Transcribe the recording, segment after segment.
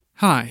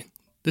Hi,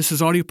 this is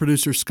audio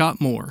producer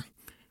Scott Moore.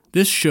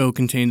 This show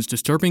contains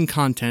disturbing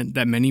content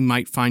that many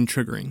might find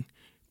triggering.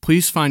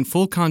 Please find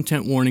full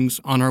content warnings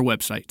on our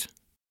website.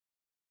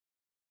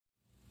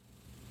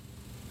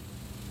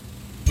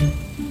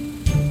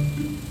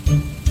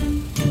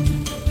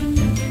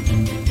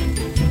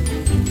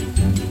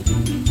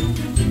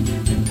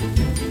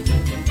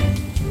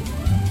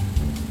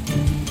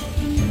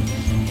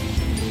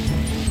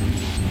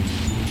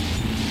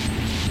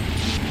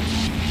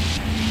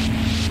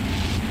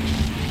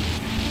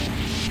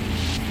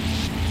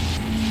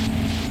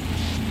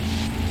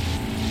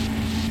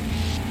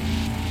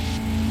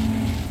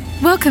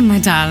 Welcome, my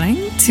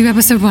darling, to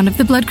episode 1 of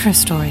the Blood Crow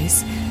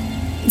Stories.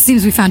 It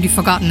seems we found you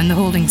forgotten in the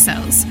holding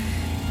cells.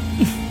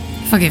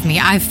 Forgive me,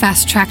 I've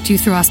fast-tracked you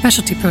through our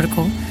specialty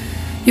protocol.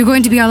 You're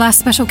going to be our last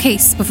special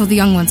case before the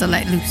young ones are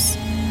let loose.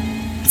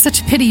 It's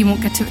such a pity you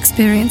won't get to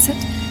experience it.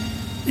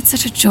 It's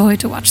such a joy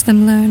to watch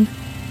them learn.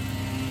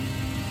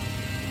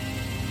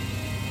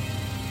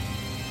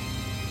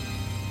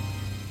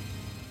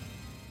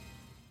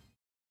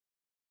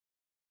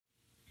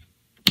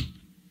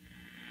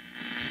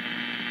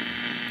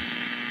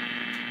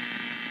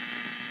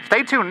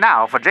 Stay tuned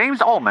now for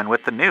James Ullman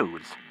with the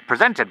news,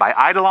 presented by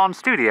Eidolon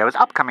Studios'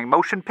 upcoming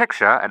motion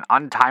picture, An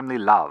Untimely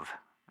Love.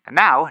 And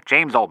now,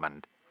 James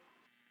Ullman.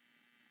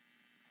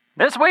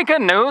 This week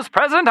in news,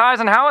 President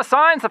Eisenhower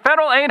signs the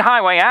Federal Aid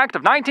Highway Act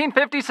of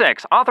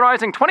 1956,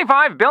 authorizing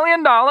 $25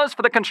 billion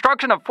for the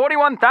construction of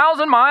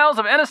 41,000 miles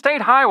of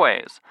interstate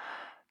highways.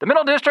 The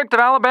Middle District of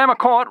Alabama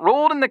Court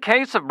ruled in the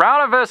case of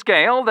Browder v.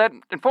 Gale that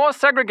enforced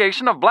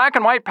segregation of black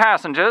and white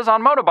passengers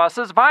on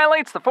motorbuses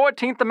violates the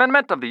 14th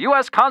Amendment of the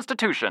U.S.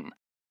 Constitution.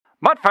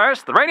 But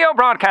first, the Radio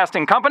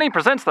Broadcasting Company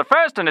presents the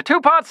first in a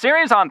two-part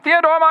series on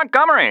Theodore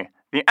Montgomery,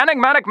 the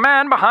enigmatic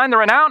man behind the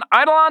renowned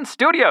Eidolon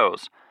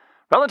Studios.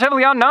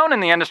 Relatively unknown in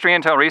the industry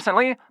until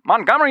recently,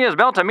 Montgomery has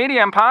built a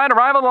media empire to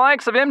rival the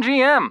likes of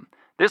MGM.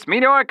 This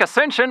meteoric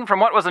ascension from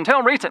what was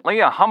until recently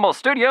a humble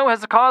studio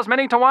has caused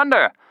many to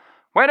wonder.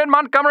 Where did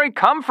Montgomery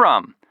come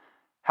from?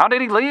 How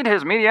did he lead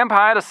his media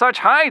empire to such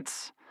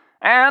heights?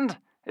 And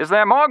is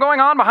there more going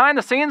on behind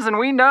the scenes than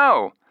we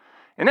know?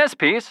 In this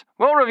piece,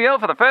 we'll reveal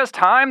for the first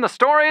time the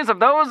stories of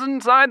those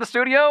inside the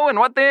studio and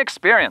what they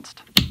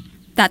experienced.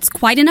 That's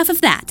quite enough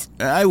of that.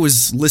 I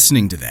was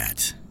listening to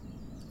that.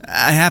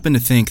 I happen to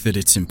think that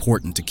it's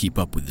important to keep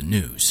up with the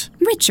news.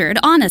 Richard,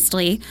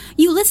 honestly,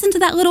 you listen to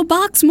that little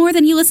box more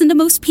than you listen to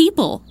most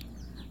people.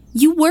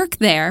 You work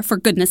there, for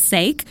goodness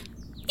sake.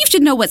 You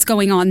should know what's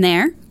going on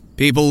there.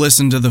 People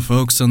listen to the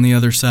folks on the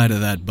other side of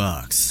that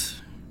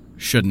box.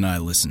 Shouldn't I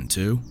listen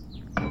too?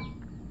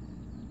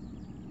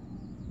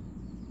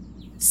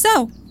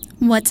 So,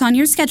 what's on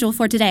your schedule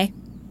for today?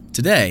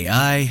 Today,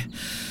 I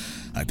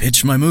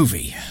pitched my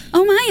movie.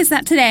 Oh my, is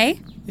that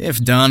today?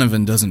 If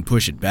Donovan doesn't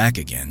push it back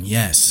again,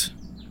 yes.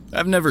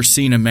 I've never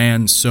seen a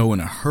man so in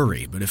a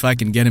hurry, but if I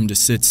can get him to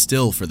sit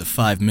still for the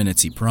 5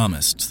 minutes he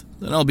promised,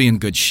 then I'll be in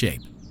good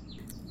shape.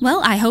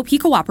 Well, I hope he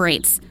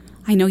cooperates.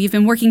 I know you've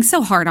been working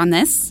so hard on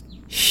this.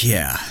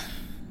 Yeah.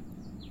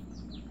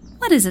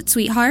 What is it,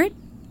 sweetheart?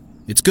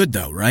 It's good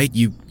though, right?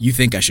 You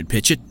think I should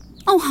pitch it?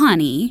 Oh,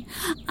 honey.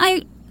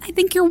 I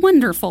think you're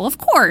wonderful, of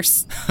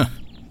course.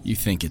 You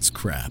think it's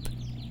crap.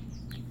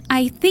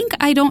 I think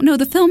I don't know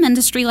the film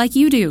industry like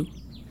you do.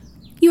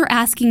 You're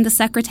asking the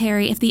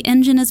secretary if the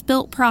engine is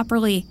built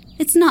properly.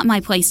 It's not my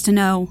place to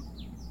know.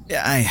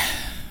 I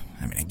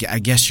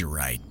guess you're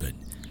right, but...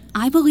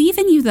 I believe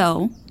in you,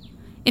 though.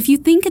 If you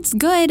think it's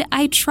good,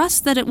 I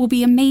trust that it will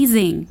be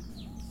amazing.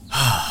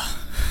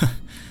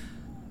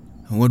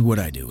 What would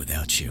I do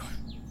without you?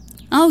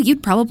 Oh,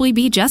 you'd probably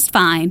be just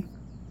fine.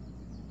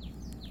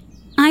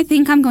 I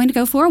think I'm going to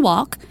go for a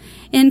walk.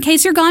 In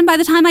case you're gone by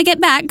the time I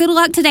get back, good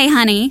luck today,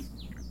 honey.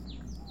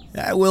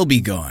 I will be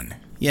gone,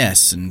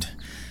 yes, and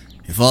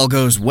if all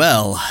goes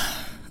well,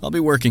 I'll be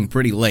working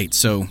pretty late,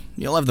 so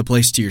you'll have the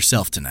place to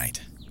yourself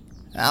tonight.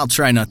 I'll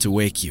try not to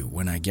wake you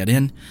when I get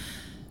in.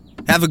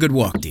 Have a good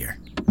walk, dear.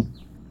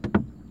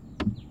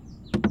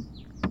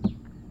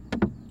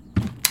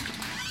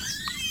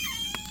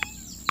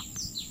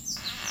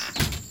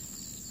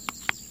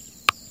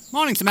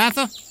 Morning,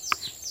 Samantha.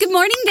 Good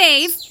morning,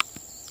 Dave.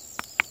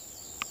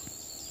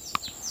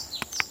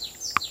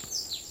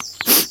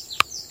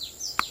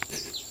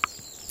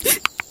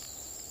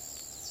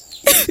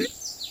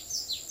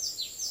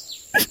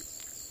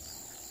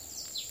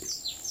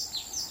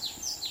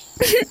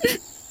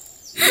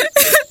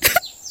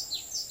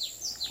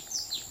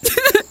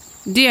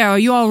 Dear, are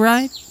you all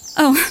right?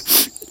 Oh,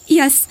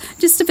 yes,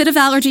 just a bit of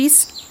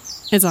allergies.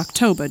 It's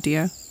October,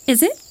 dear.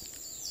 Is it?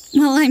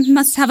 Well, I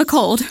must have a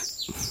cold.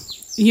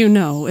 You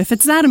know, if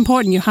it's that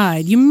important you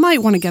hide, you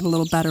might want to get a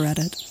little better at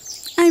it.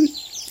 I'm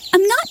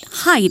not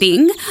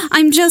hiding.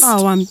 I'm just...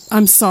 Oh,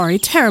 I'm sorry.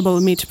 Terrible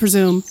of me to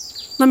presume.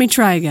 Let me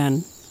try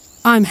again.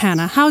 I'm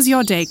Hannah. How's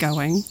your day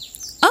going?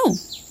 Oh,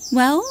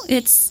 well,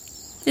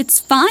 it's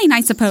fine,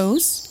 I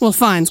suppose. Well,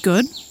 fine's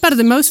good. Better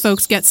than most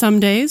folks get some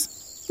days.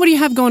 What do you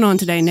have going on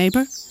today,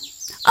 neighbor?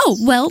 Oh,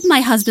 well,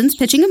 my husband's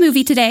pitching a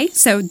movie today,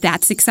 so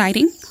that's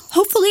exciting.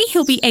 Hopefully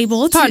he'll be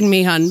able to... Pardon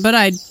me, hun, but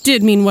I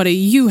did mean what do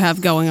you have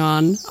going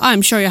on?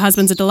 I'm sure your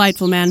husband's a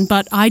delightful man,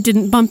 but I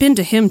didn't bump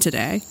into him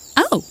today.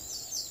 Oh.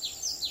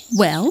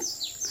 Well,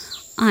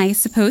 I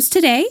suppose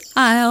today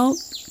Well,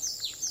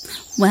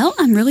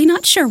 I'm really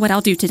not sure what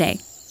I'll do today.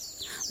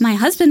 My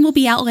husband will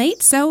be out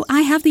late, so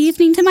I have the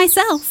evening to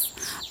myself.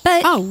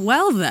 But... Oh,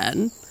 well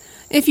then.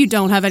 If you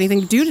don't have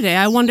anything to do today,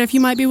 I wonder if you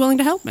might be willing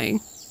to help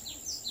me.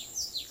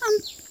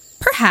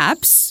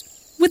 Perhaps.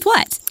 With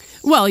what?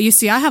 Well, you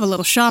see, I have a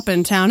little shop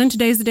in town, and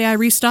today's the day I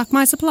restock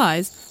my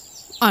supplies.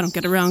 I don't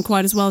get around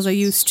quite as well as I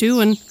used to,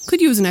 and could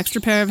use an extra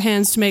pair of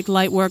hands to make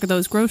light work of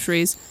those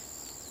groceries.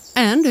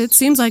 And it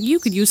seems like you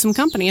could use some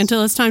company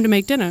until it's time to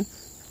make dinner.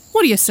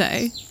 What do you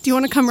say? Do you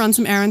want to come run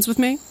some errands with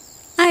me?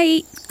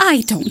 I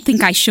don't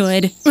think I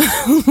should.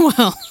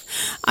 Well,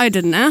 I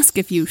didn't ask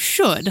if you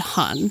should,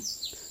 hun.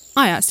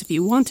 I asked if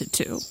you wanted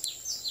to.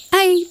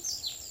 I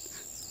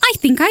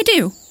think I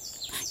do.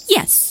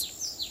 Yes.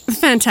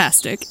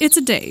 Fantastic. It's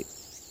a date.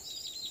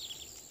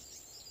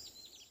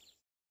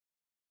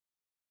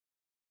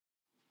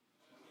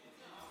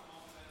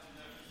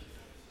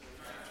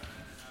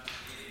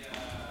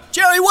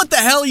 Jerry, what the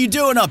hell are you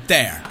doing up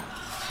there?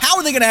 How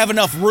are they going to have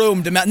enough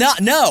room to mount...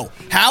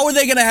 How are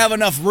they going to have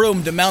enough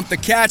room to mount the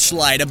catch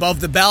light above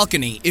the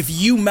balcony if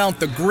you mount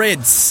the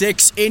grid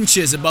 6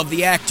 inches above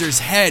the actors'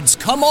 heads?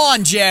 Come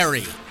on,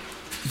 Jerry!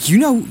 You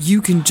know,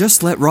 you can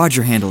just let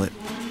Roger handle it.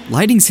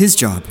 Lighting's his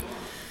job.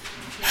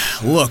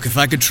 Look, if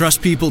I could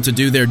trust people to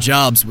do their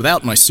jobs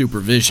without my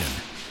supervision,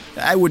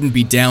 I wouldn't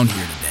be down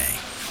here today.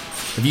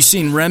 Have you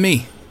seen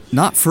Remy?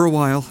 Not for a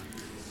while.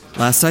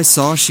 Last I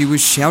saw, she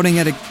was shouting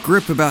at a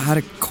grip about how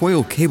to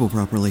coil cable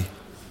properly.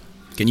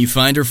 Can you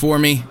find her for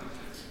me?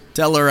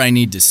 Tell her I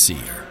need to see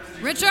her.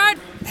 Richard?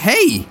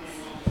 Hey!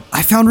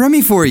 I found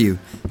Remy for you.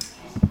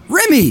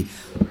 Remy!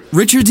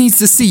 Richard needs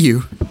to see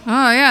you.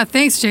 Oh, yeah,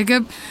 thanks,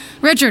 Jacob.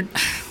 Richard,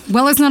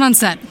 Weller's not on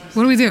set.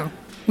 What do we do?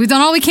 We've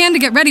done all we can to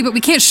get ready, but we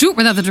can't shoot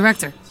without the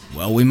director.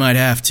 Well, we might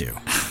have to.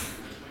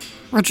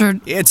 Richard.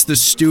 It's the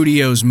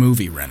studio's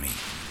movie, Remy.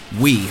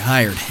 We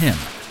hired him.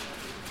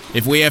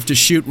 If we have to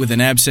shoot with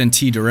an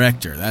absentee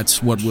director,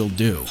 that's what we'll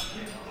do.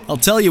 I'll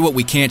tell you what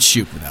we can't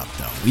shoot without,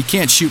 though. We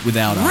can't shoot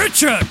without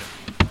Richard!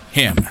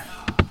 Him.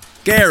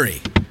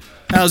 Gary,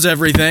 how's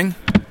everything?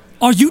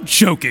 Are you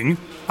joking?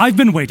 I've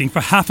been waiting for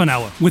half an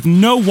hour, with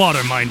no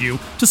water, mind you,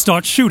 to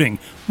start shooting.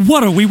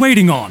 What are we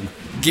waiting on?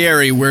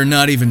 Gary, we're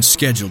not even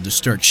scheduled to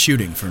start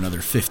shooting for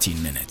another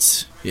 15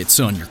 minutes. It's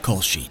on your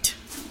call sheet.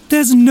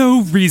 There's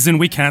no reason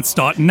we can't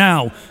start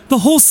now. The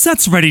whole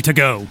set's ready to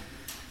go.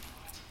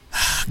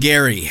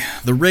 Gary,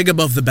 the rig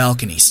above the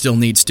balcony still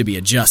needs to be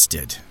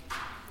adjusted.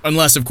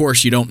 Unless, of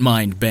course, you don't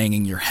mind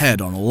banging your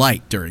head on a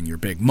light during your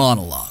big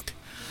monologue.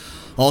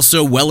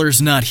 Also,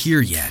 Weller's not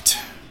here yet.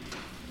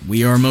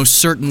 We are most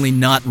certainly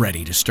not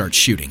ready to start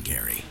shooting,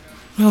 Gary.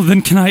 Well,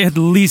 then can I at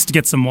least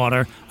get some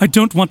water? I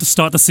don't want to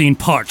start the scene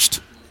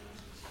parched.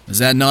 Is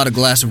that not a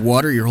glass of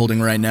water you're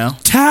holding right now?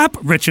 Tap,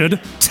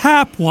 Richard!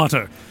 Tap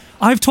water!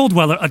 I've told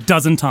Weller a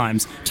dozen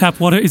times, tap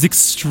water is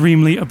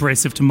extremely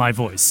abrasive to my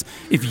voice.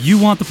 If you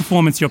want the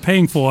performance you're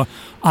paying for,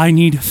 I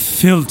need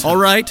filter. All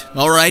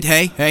right,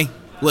 hey,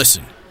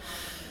 listen.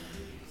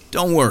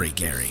 Don't worry,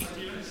 Gary.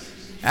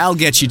 I'll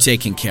get you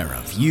taken care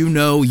of. You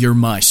know you're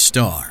my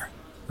star,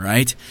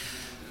 right?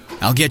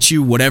 I'll get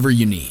you whatever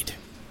you need.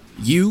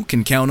 You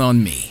can count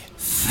on me.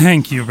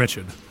 Thank you,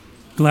 Richard.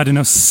 Glad to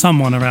know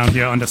someone around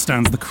here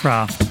understands the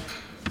craft.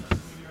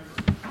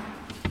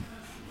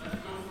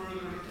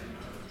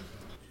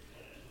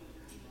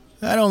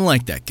 I don't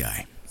like that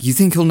guy. You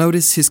think he'll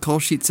notice his call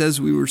sheet says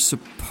we were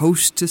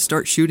supposed to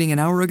start shooting an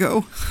hour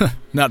ago?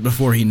 Not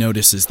before he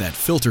notices that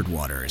filtered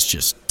water is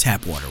just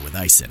tap water with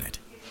ice in it.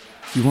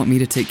 You want me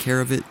to take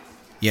care of it?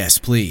 Yes,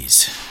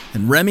 please.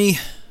 And Remy,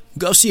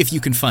 go see if you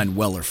can find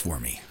Weller for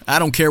me. I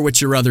don't care what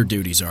your other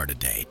duties are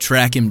today.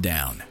 Track him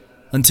down.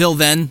 Until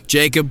then,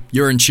 Jacob,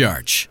 you're in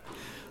charge.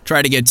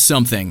 Try to get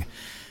something,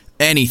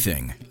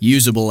 anything,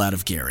 usable out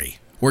of Gary.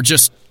 Or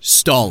just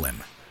stall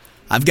him.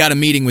 I've got a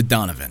meeting with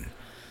Donovan.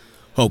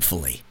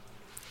 Hopefully.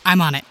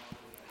 I'm on it.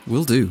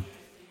 Will do.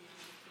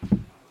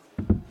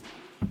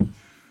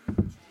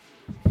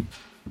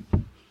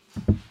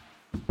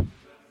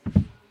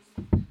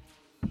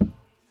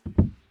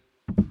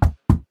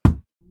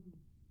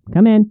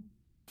 Come in.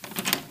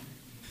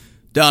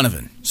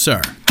 Donovan,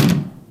 sir.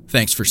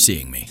 Thanks for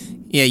seeing me.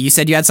 Yeah, you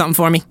said you had something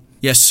for me?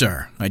 Yes,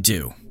 sir, I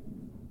do.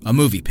 A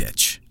movie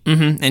pitch.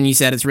 And you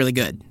said it's really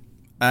good.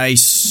 I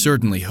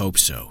certainly hope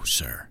so,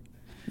 sir.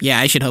 Yeah,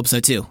 I should hope so,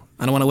 too.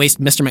 I don't want to waste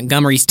Mr.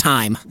 Montgomery's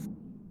time.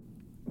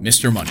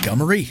 Mr.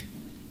 Montgomery?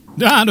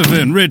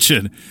 Donovan,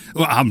 Richard.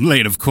 Well, I'm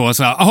late, of course.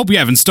 I hope you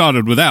haven't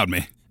started without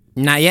me.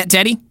 Not yet,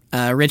 Teddy.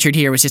 Richard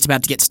here was just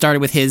about to get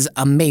started with his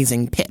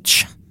amazing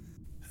pitch.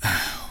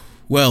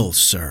 Well,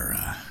 sir,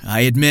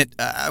 I admit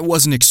I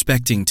wasn't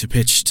expecting to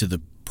pitch to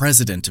the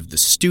president of the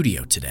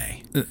studio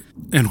today.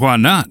 And why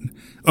not?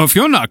 If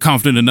you're not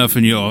confident enough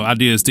in your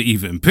ideas to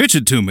even pitch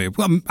it to me,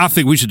 well, I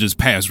think we should just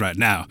pass right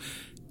now.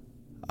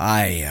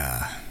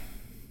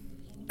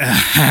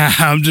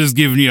 I'm just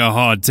giving you a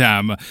hard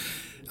time.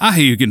 I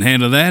hear you can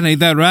handle that, ain't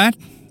that right?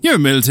 You're a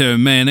military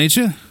man, ain't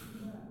you?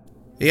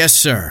 Yes,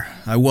 sir,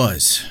 I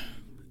was.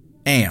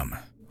 Am,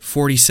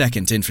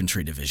 42nd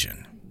Infantry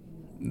Division.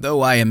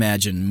 Though I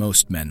imagine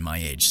most men my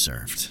age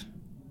served.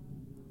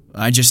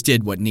 I just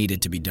did what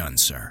needed to be done,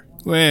 sir.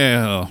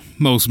 Well,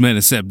 most men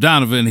except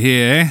Donovan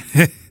here,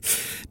 eh?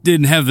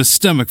 Didn't have the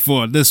stomach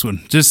for it, this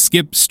one. Just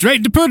skipped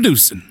straight to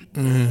producing.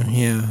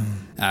 Yeah.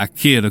 I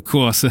kid, of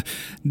course.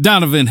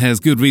 Donovan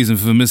has good reason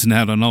for missing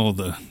out on all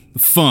the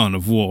fun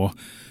of war.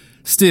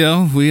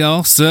 Still, we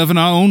all serve in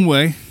our own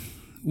way,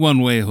 one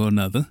way or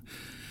another.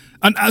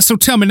 So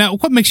tell me now,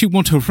 what makes you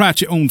want to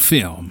write your own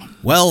film?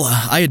 Well,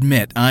 I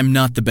admit I'm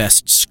not the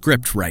best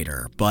script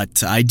writer,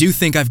 but I do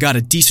think I've got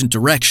a decent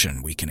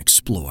direction we can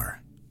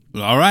explore.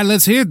 All right,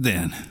 let's hear it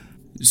then.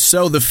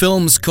 So the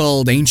film's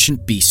called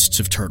Ancient Beasts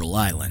of Turtle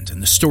Island,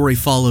 and the story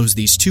follows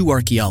these two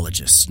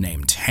archaeologists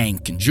named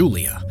Hank and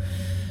Julia.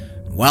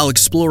 While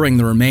exploring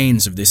the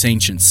remains of this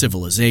ancient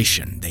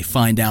civilization, they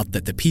find out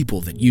that the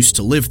people that used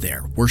to live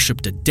there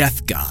worshipped a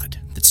death god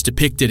that's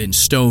depicted in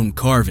stone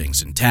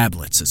carvings and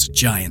tablets as a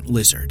giant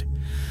lizard.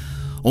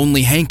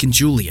 Only Hank and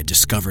Julia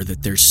discover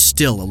that there's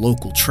still a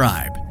local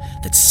tribe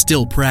that's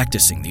still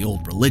practicing the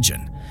old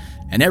religion,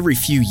 and every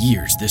few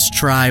years this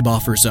tribe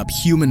offers up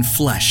human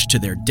flesh to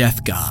their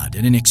death god,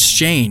 and in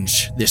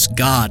exchange, this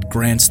god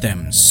grants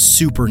them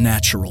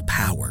supernatural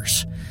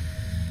powers.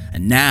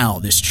 And now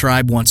this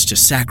tribe wants to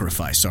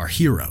sacrifice our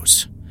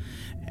heroes.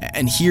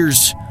 And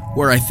here's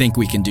where I think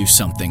we can do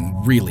something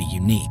really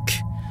unique.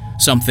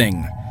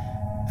 Something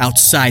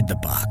outside the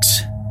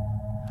box.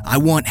 I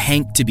want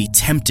Hank to be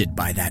tempted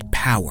by that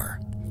power.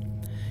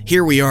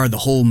 Here we are the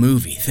whole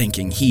movie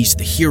thinking he's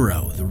the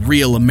hero, the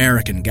real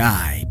American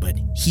guy, but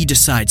he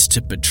decides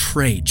to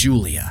betray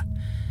Julia.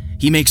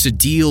 He makes a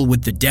deal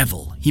with the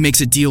devil. He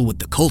makes a deal with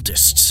the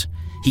cultists.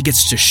 He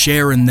gets to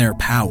share in their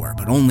power,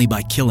 but only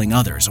by killing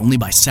others, only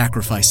by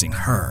sacrificing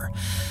her.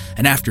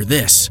 And after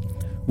this,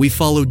 we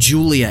follow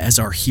Julia as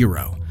our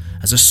hero,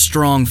 as a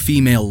strong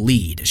female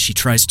lead as she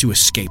tries to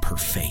escape her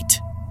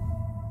fate.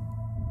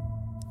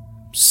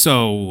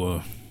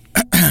 So,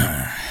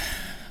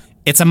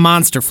 It's a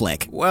monster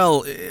flick.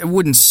 Well, I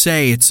wouldn't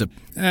say it's a...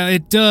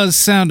 it does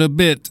sound a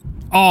bit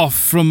off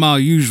from our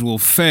usual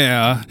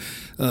fare.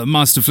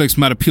 Monster flicks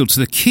might appeal to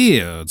the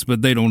kids,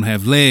 but they don't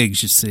have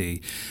legs, you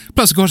see.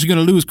 Plus, of course, you're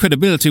going to lose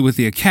credibility with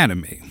the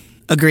Academy.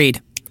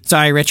 Agreed.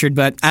 Sorry, Richard,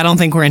 but I don't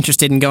think we're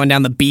interested in going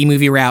down the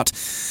B-movie route.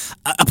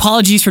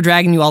 Apologies for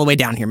dragging you all the way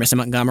down here, Mr.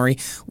 Montgomery.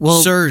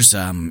 Well, Sirs,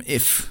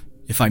 if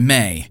I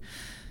may,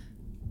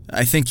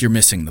 I think you're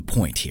missing the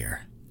point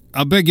here.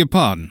 I beg your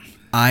pardon.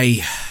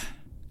 I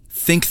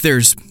think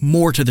there's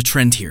more to the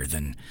trend here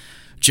than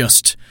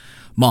just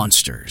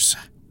monsters.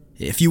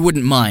 If you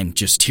wouldn't mind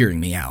just hearing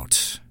me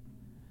out,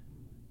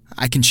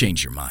 I can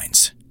change your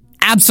minds.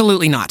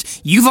 Absolutely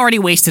not. You've already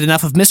wasted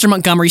enough of Mr.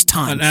 Montgomery's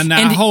time. And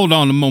hold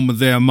on a moment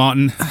there,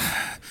 Martin.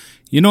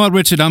 You know what,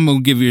 Richard? I'm going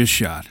to give you a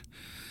shot.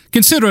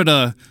 Consider it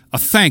a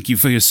thank you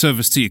for your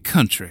service to your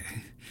country.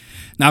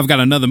 Now, I've got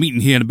another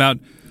meeting here in about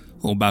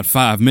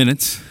 5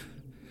 minutes.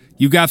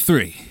 You got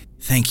 3.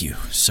 Thank you,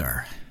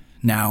 sir.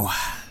 Now,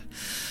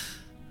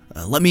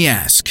 let me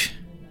ask,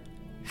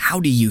 how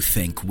do you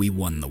think we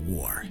won the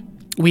war?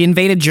 We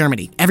invaded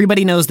Germany.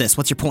 Everybody knows this.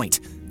 What's your point?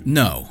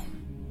 No.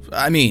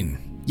 I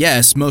mean,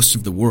 yes, most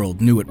of the world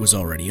knew it was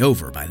already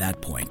over by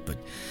that point, but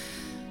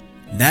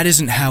that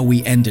isn't how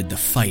we ended the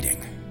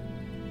fighting.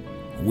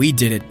 We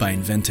did it by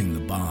inventing the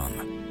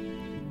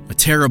bomb. A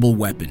terrible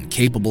weapon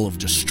capable of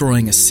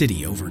destroying a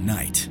city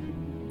overnight,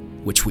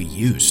 which we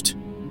used.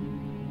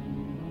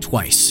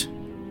 Twice.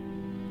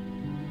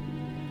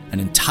 An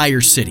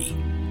entire city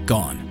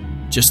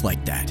gone, just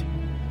like that.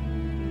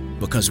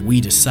 Because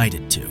we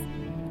decided to.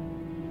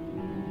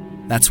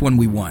 That's when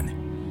we won.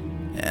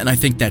 And I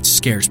think that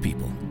scares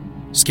people.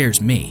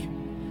 Scares me.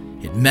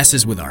 It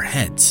messes with our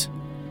heads.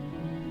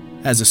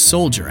 As a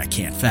soldier, I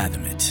can't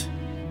fathom it.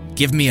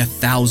 Give me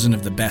 1,000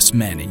 of the best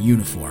men in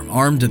uniform,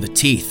 armed to the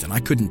teeth, and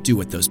I couldn't do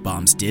what those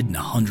bombs did in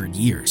 100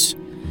 years.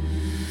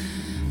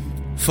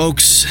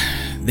 Folks,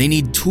 they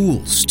need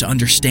tools to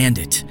understand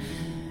it.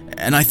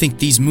 And I think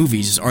these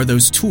movies are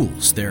those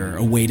tools. They're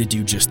a way to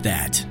do just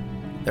that.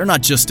 They're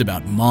not just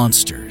about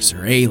monsters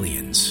or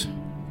aliens.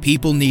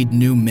 People need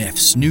new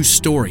myths, new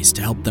stories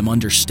to help them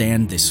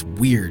understand this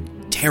weird,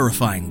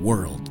 terrifying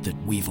world that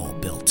we've all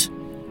built.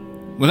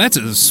 Well, that's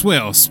a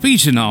swell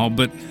speech and all,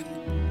 but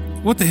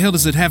what the hell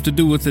does it have to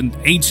do with an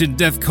ancient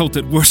death cult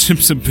that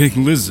worships a big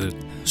lizard?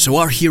 So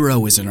our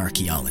hero is an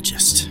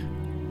archaeologist.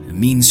 It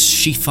means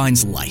she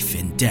finds life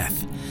in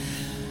death.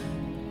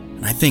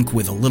 And I think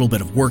with a little bit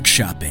of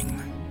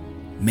workshopping,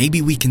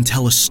 maybe we can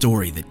tell a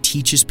story that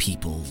teaches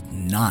people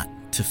not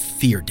to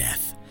fear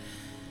death.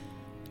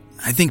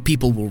 I think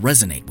people will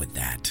resonate with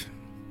that.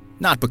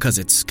 Not because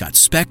it's got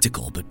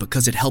spectacle, but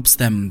because it helps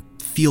them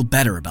feel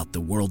better about the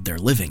world they're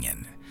living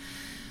in.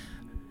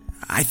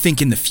 I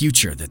think in the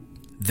future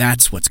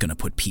that's what's going to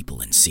put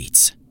people in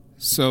seats.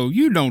 So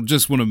you don't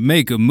just want to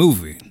make a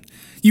movie.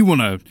 You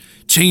want to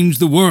change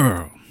the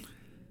world.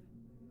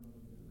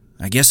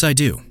 I guess I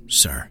do,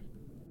 sir.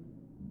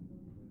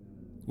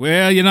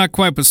 Well, you're not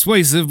quite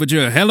persuasive, but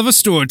you're a hell of a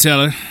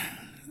storyteller.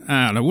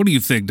 I don't know, what do you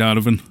think,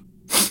 Donovan?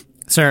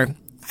 Sir,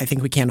 I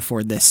think we can't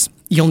afford this.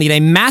 You'll need a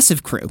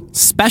massive crew,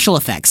 special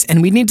effects,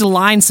 and we need to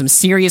line some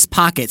serious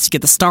pockets to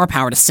get the star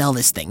power to sell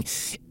this thing.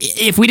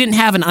 If we didn't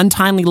have an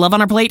untimely love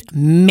on our plate,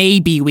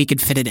 maybe we could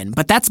fit it in,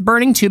 but that's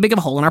burning too big of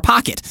a hole in our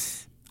pocket.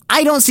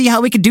 I don't see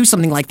how we could do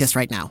something like this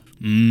right now.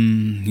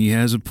 He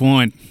has a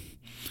point.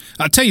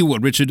 I'll tell you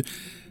what, Richard.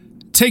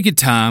 Take your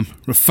time,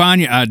 refine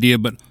your idea,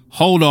 but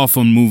hold off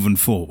on moving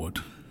forward.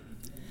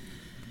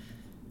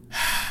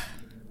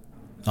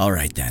 All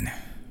right, then.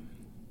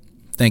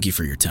 Thank you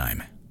for your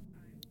time.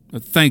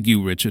 Thank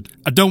you, Richard.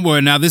 Don't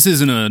worry now, this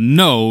isn't a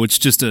no, it's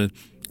just a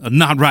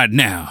not right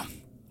now.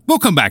 We'll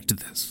come back to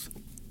this.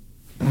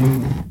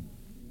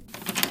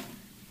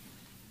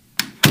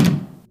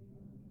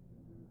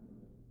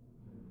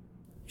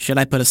 Should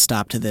I put a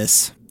stop to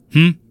this?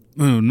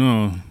 Oh,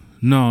 no,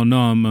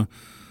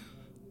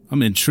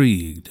 I'm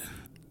intrigued.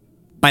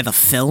 By the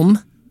film?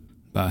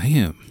 By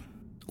him.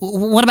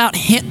 What about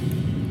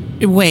him?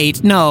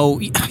 Wait, no,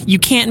 you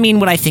can't mean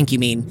what I think you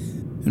mean.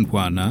 And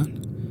why not?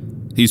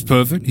 He's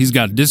perfect, he's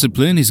got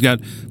discipline, he's got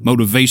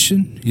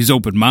motivation, he's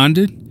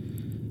open-minded,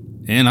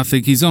 and I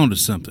think he's onto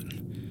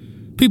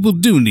something. People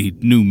do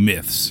need new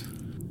myths.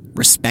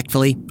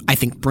 Respectfully, I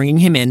think bringing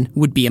him in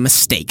would be a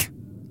mistake.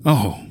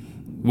 Oh,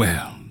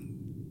 well,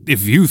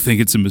 if you think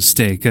it's a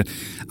mistake,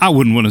 I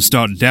wouldn't want to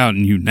start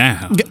doubting you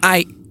now.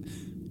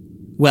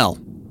 Well,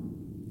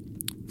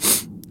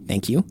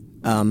 thank you.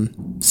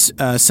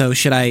 So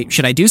should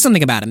I do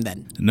something about him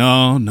then?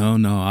 No,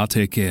 I'll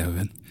take care of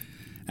it.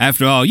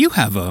 After all, you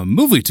have a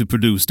movie to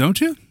produce, don't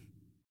you?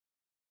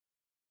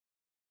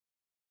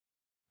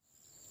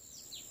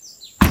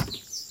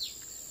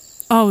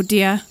 Oh,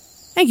 dear.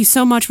 Thank you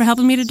so much for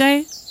helping me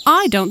today.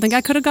 I don't think I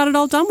could have got it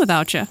all done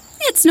without you.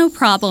 It's no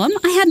problem.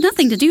 I had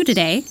nothing to do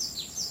today.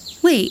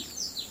 Wait,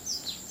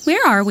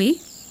 where are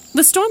we?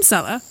 The storm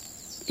cellar.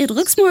 It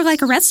looks more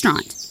like a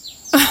restaurant.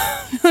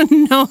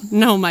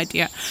 No, my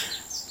dear.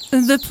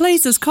 The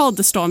place is called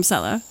the Storm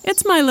Cellar.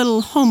 It's my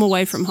little home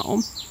away from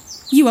home.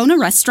 You own a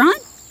restaurant?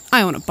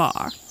 I own a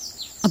bar.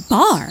 A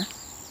bar?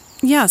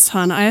 Yes,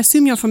 hon. I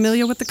assume you're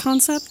familiar with the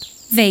concept?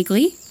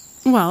 Vaguely.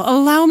 Well,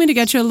 allow me to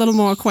get you a little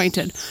more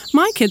acquainted.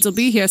 My kids will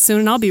be here soon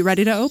and I'll be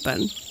ready to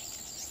open.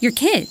 Your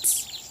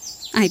kids?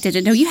 I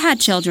didn't know you had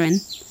children.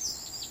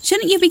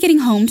 Shouldn't you be getting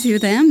home to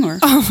them, or...?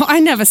 Oh,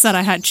 I never said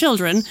I had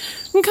children.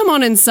 Come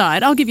on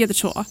inside. I'll give you the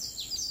tour.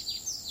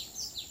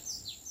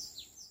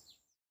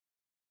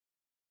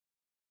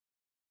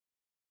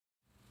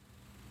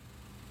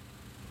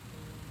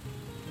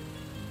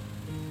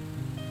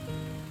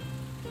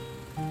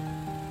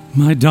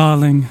 My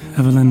darling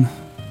Evelyn,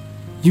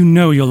 you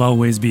know you'll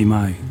always be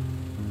my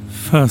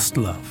first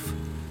love.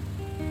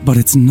 But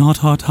it's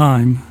not our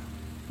time.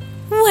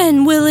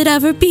 When will it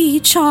ever be,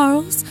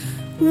 Charles?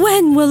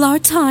 When will our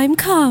time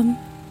come?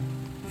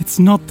 It's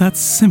not that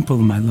simple,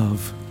 my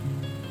love.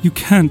 You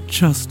can't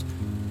just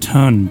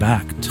turn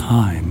back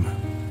time.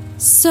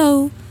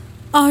 So,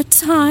 our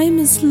time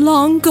is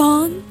long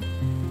gone?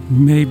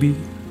 Maybe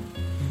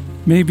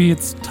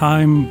it's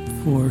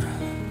time for...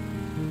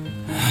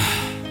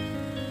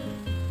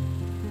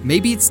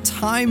 Maybe it's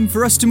time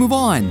for us to move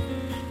on.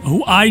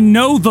 Oh, I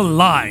know the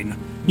line.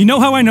 You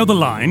know how I know the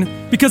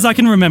line? Because I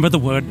can remember the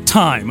word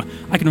time.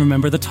 I can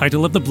remember the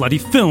title of the bloody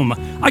film.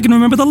 I can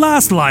remember the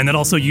last line that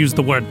also used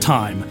the word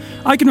time.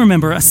 I can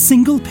remember a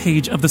single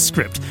page of the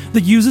script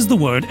that uses the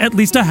word at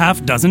least a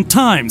half dozen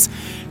times.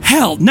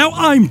 Hell, now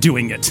I'm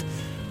doing it.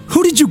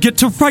 Who did you get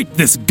to write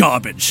this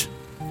garbage?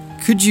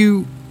 Could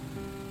you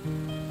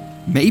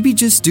maybe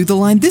just do the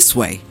line this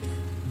way?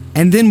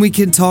 And then we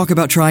can talk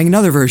about trying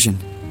another version.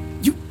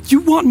 You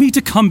want me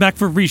to come back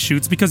for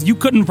reshoots because you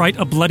couldn't write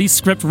a bloody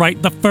script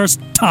right the first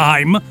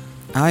time?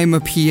 I'm a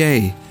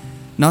PA,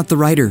 not the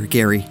writer,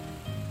 Gary.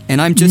 And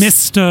I'm just...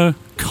 Mr.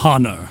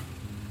 Connor.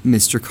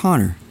 Mr.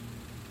 Connor.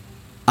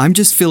 I'm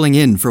just filling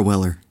in for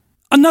Weller.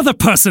 Another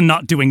person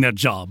not doing their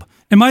job.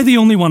 Am I the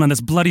only one on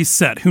this bloody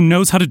set who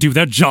knows how to do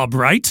their job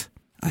right?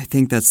 I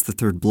think that's the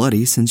third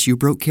bloody since you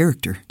broke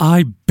character.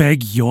 I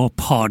beg your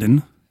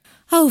pardon.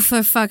 Oh,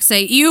 for fuck's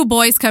sake. You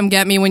boys come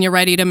get me when you're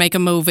ready to make a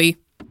movie.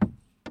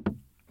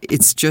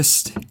 It's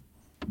just...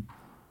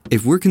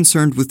 if we're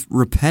concerned with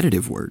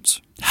repetitive words.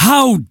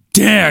 How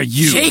dare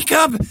you!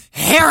 Jacob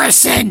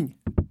Harrison!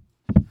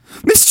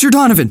 Mr.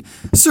 Donovan,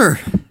 sir.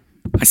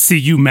 I see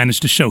you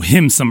managed to show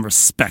him some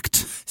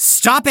respect.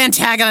 Stop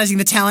antagonizing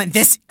the talent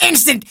this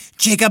instant,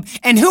 Jacob,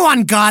 and who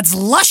on God's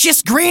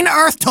luscious green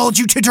earth told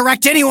you to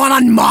direct anyone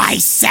on my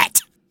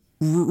set?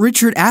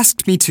 Richard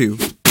asked me to.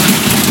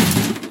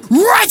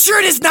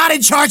 Richard is not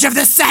in charge of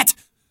the set!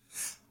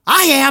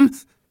 I am!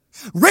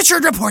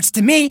 Richard reports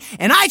to me,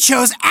 and I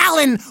chose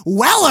Alan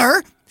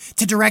Weller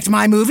to direct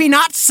my movie,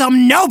 not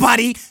some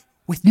nobody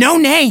with no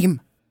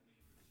name.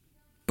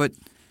 But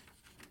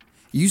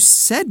you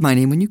said my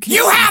name when you came.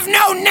 You have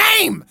no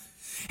name!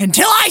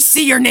 until I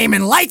see your name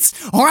in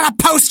lights or on a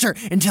poster,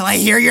 until I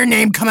hear your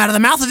name come out of the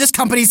mouth of this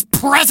company's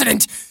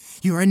president.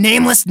 You're a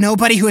nameless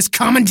nobody who is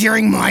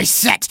commandeering my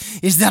set.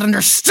 Is that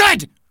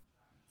understood?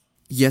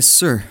 Yes,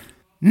 sir.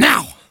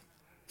 Now,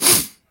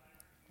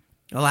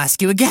 I'll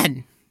ask you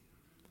again.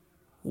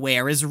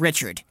 Where is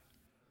Richard?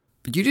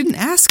 But you didn't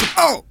ask.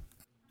 Oh!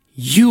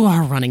 You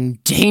are running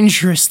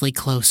dangerously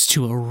close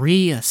to a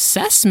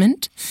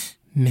reassessment,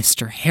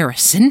 Mr.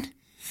 Harrison.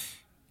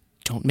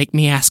 Don't make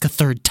me ask a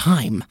third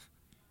time.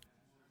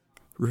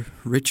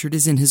 Richard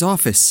is in his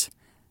office.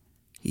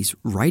 He's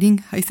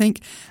writing, I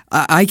think.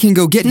 I can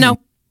go get him. No,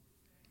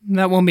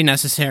 that won't be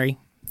necessary.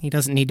 He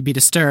doesn't need to be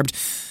disturbed.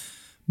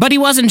 But he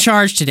was in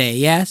charge today,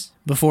 yes?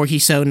 Before he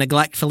so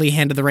neglectfully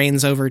handed the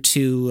reins over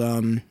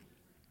to,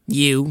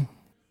 you.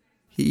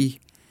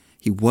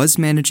 He was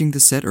managing the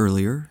set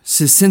earlier,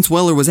 since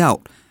Weller was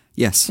out.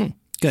 Yes.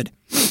 Good.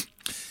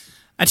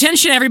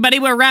 Attention, everybody.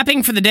 We're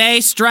wrapping for the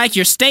day. Strike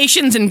your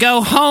stations and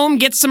go home.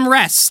 Get some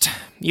rest.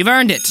 You've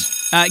earned it.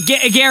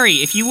 Gary,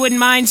 if you wouldn't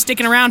mind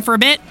sticking around for a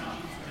bit.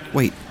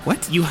 Wait,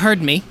 what? You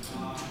heard me.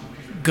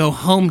 Go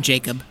home,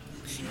 Jacob.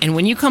 And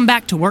when you come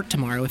back to work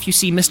tomorrow, if you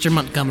see Mr.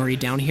 Montgomery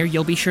down here,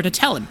 you'll be sure to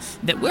tell him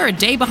that we're a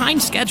day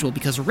behind schedule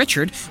because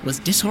Richard was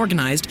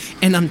disorganized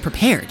and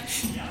unprepared.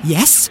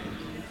 Yes?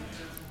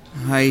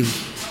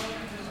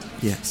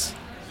 Yes.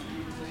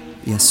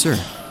 Yes, sir.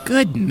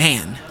 Good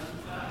man.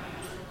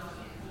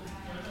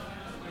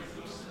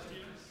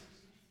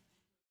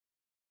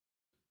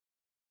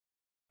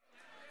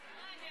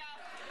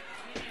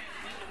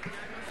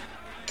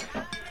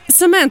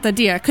 Samantha,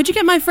 dear, could you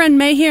get my friend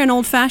May here an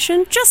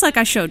old-fashioned, just like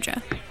I showed you?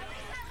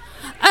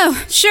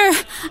 Oh, sure.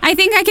 I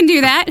think I can do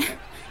that.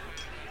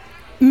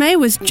 May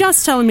was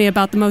just telling me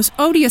about the most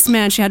odious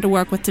man she had to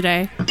work with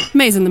today.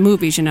 May's in the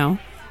movies, you know.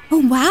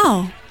 Oh,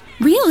 wow.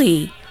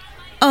 Really?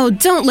 Oh,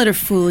 don't let her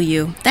fool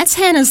you. That's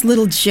Hannah's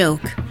little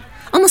joke.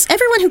 Almost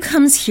everyone who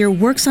comes here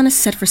works on a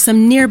set for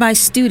some nearby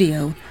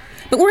studio.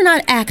 But we're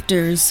not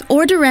actors,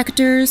 or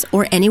directors,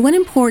 or anyone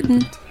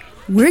important.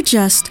 We're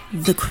just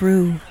the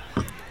crew.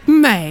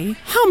 May,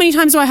 how many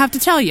times do I have to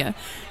tell you?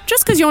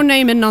 Just because your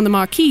name isn't on the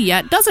marquee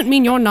yet doesn't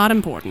mean you're not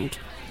important.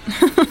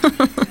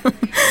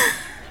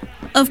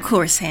 Of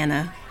course,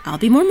 Hannah. I'll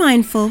be more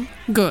mindful.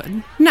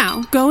 Good.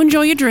 Now, go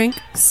enjoy your drink.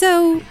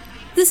 So,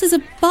 this is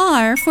a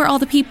bar for all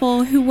the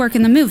people who work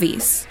in the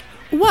movies?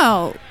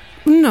 Well,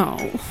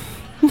 no.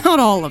 Not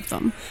all of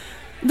them.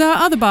 There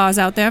are other bars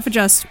out there for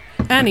just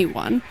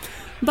anyone.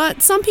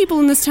 But some people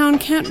in this town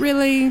can't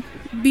really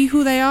be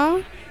who they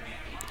are.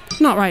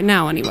 Not right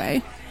now,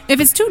 anyway. If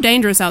it's too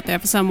dangerous out there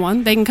for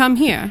someone, they can come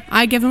here.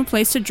 I give them a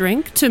place to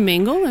drink, to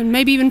mingle, and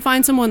maybe even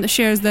find someone that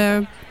shares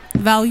their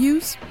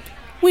values.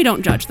 We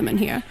don't judge them in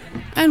here.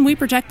 And we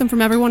protect them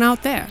from everyone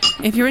out there.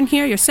 If you're in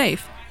here, you're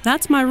safe.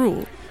 That's my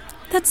rule.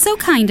 That's so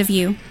kind of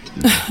you.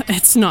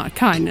 It's not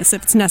kindness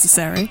if it's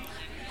necessary.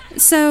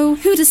 So,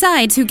 who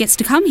decides who gets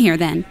to come here,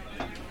 then?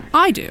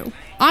 I do.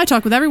 I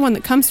talk with everyone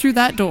that comes through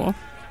that door.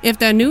 If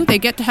they're new, they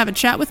get to have a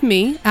chat with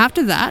me.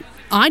 After that,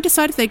 I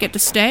decide if they get to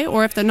stay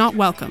or if they're not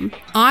welcome.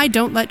 I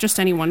don't let just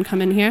anyone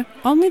come in here,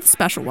 only the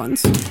special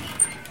ones.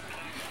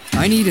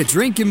 I need a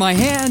drink in my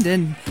hand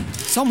and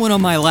someone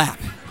on my lap.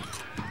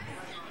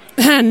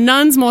 And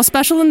none's more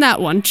special than that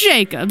one.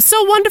 Jacob,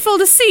 so wonderful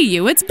to see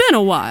you. It's been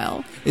a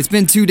while. It's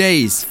been 2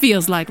 days.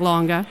 Feels like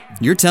longer.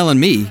 You're telling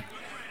me.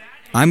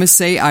 I must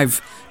say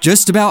I've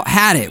just about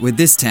had it with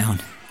this town.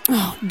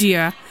 Oh,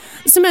 dear.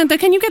 Samantha,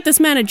 can you get this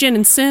man a gin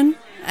and sin?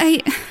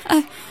 A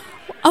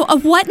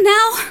what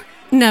now?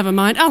 Never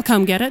mind, I'll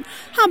come get it.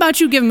 How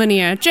about you give him an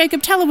ear?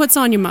 Jacob, tell her what's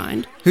on your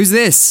mind. Who's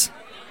this?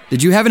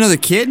 Did you have another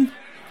kid?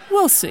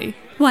 We'll see.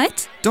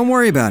 What? Don't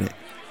worry about it.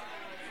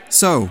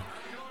 So,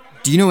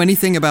 do you know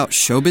anything about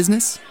show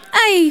business?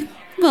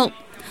 Well,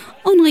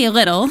 only a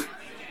little.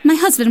 My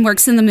husband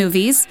works in the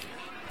movies,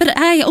 but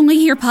I only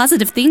hear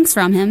positive things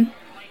from him.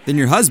 Then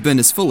your husband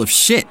is full of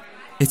shit.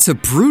 It's a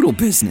brutal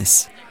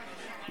business.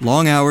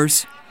 Long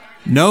hours,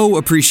 no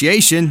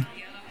appreciation,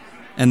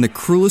 and the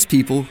cruelest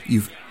people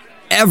you've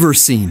ever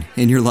seen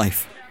in your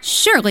life.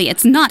 Surely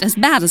it's not as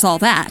bad as all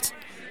that.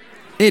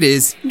 It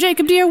is.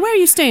 Jacob, dear, where are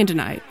you staying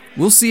tonight?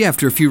 We'll see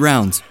after a few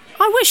rounds.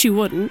 I wish you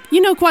wouldn't.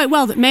 You know quite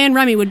well that May and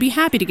Remy would be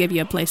happy to give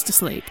you a place to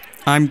sleep.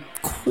 I'm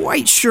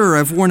quite sure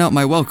I've worn out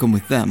my welcome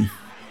with them.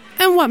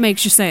 And what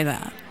makes you say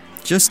that?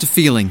 Just a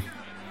feeling.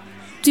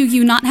 Do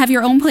you not have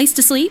your own place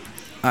to sleep?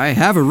 I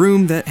have a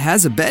room that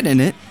has a bed in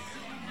it,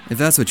 if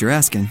that's what you're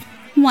asking.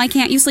 Why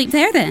can't you sleep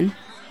there then?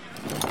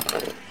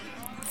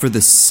 For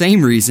the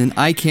same reason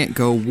I can't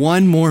go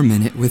one more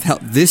minute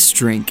without this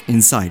drink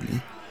inside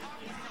me.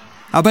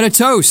 How about a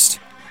toast?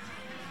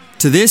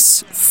 To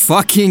this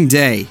fucking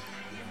day.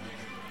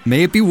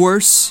 May it be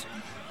worse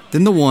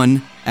than the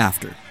one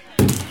after.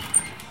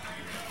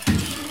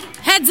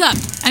 Heads up!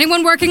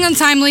 Anyone working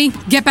untimely,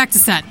 get back to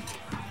set.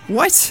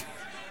 What?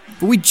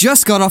 But we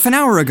just got off an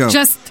hour ago.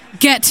 Just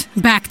get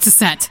back to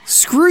set.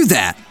 Screw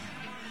that.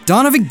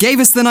 Donovan gave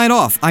us the night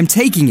off. I'm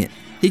taking it.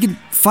 He can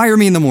fire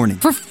me in the morning.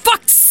 For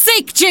fuck's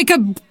sake,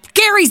 Jacob!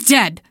 Gary's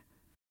dead!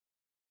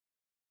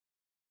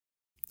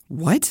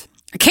 What?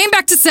 I came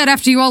back to set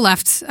after you all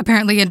left,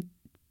 apparently, and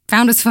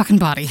found his fucking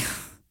body.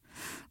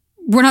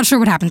 We're not sure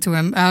what happened to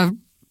him.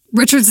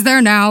 Richard's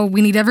there now.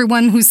 We need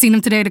everyone who's seen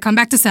him today to come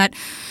back to set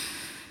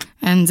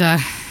and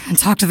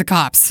talk to the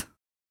cops.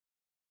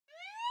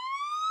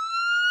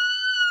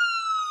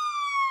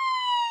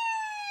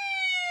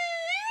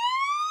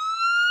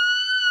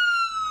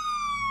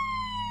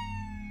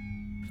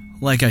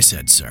 Like I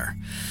said, sir,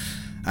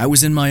 I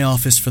was in my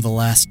office for the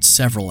last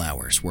several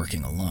hours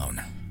working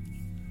alone.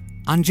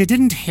 And you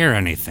didn't hear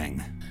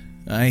anything?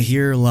 I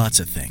hear lots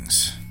of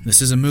things.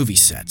 This is a movie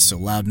set, so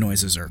loud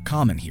noises are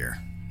common here.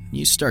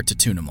 You start to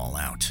tune them all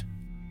out.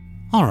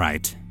 All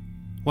right.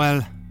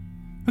 Well,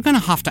 we're gonna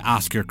have to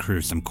ask your crew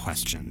some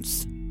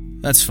questions.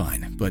 That's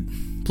fine, but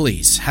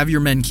please, have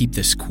your men keep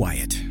this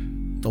quiet.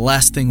 The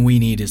last thing we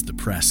need is the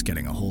press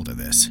getting a hold of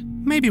this.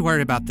 Maybe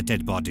worry about the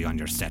dead body on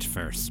your set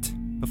first,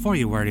 before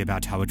you worry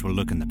about how it will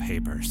look in the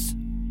papers.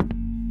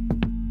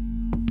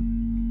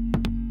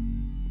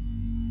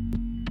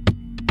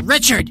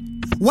 Richard,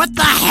 what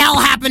the hell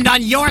happened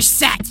on your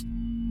set?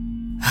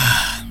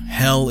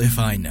 Hell if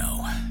I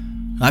know.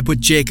 I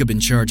put Jacob in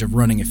charge of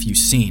running a few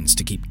scenes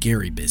to keep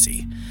Gary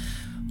busy.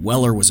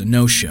 Weller was a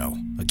no-show,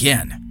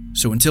 again,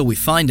 so until we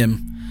find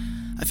him,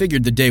 I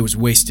figured the day was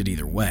wasted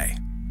either way.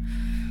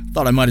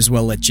 Thought I might as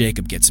well let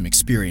Jacob get some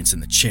experience in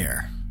the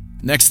chair.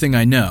 Next thing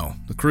I know,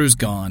 the crew's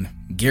gone,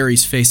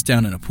 Gary's face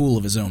down in a pool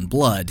of his own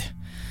blood.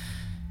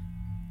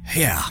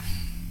 Yeah.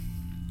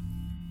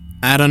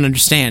 I don't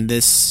understand.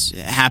 This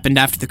happened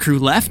after the crew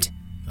left?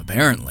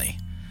 Apparently.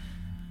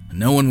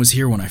 No one was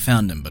here when I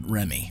found him but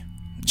Remy.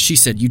 She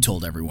said you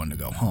told everyone to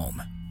go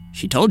home.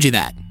 She told you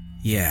that?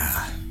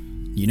 Yeah.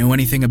 You know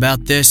anything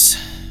about this?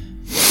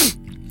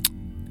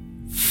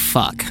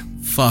 Fuck.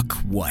 Fuck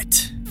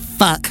what?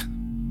 Fuck.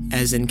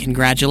 As in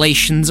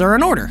congratulations are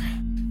in order.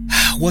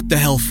 What the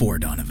hell for,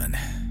 Donovan?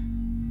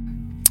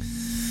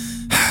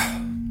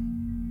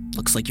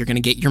 Looks like you're gonna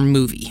get your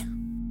movie.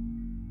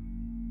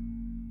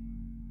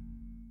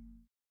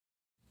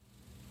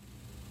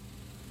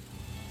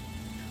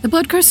 The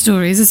Blood Curse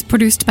Stories is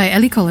produced by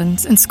Ellie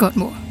Collins and Scott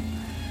Moore.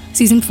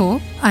 Season 4,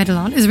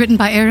 Eidolon, is written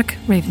by Eric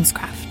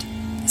Ravenscraft.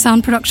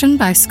 Sound production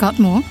by Scott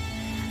Moore,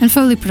 and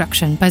Foley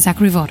production by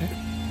Zachary Vauder.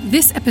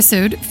 This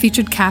episode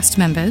featured cast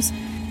members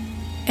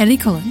Ellie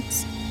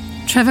Collins,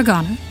 Trevor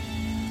Garner,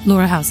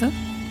 Laura Hauser,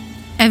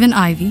 Evan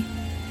Ivey,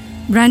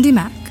 Brandy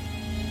Mack,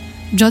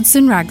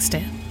 Judson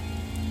Ragsdale,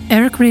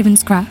 Eric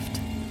Ravenscraft,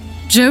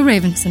 Joe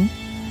Ravenson,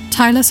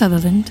 Tyler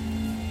Sutherland,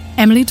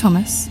 Emily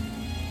Thomas,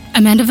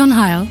 Amanda Van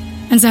Heil,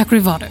 and Zachary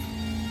Vauder.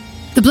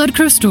 The Blood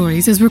Crow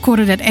Stories is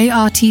recorded at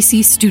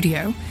ARTC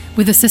Studio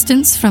with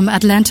assistance from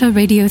Atlanta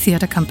Radio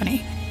Theatre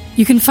Company.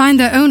 You can find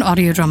their own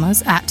audio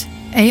dramas at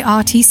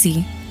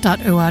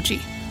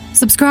artc.org.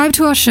 Subscribe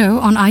to our show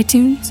on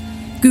iTunes,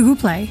 Google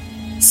Play,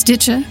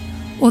 Stitcher,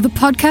 or the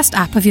podcast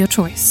app of your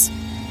choice.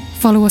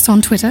 Follow us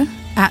on Twitter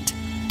at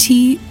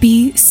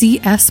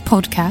TBCS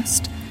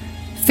Podcast,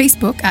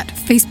 Facebook at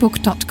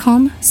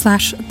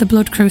facebook.com/The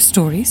Blood Crow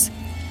Stories,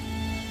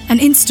 and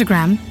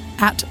Instagram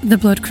at The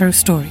Blood Crow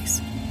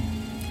Stories.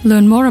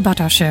 Learn more about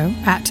our show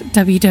at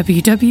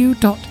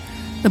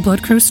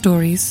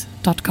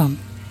www.thebloodcrowstories.com.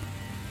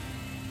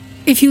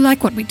 If you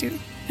like what we do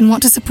and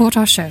want to support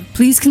our show,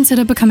 please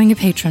consider becoming a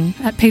patron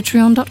at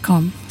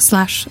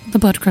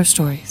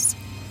patreon.com/thebloodcrowstories.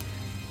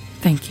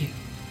 Thank you.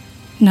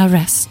 Now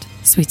rest,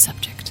 sweet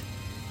subject.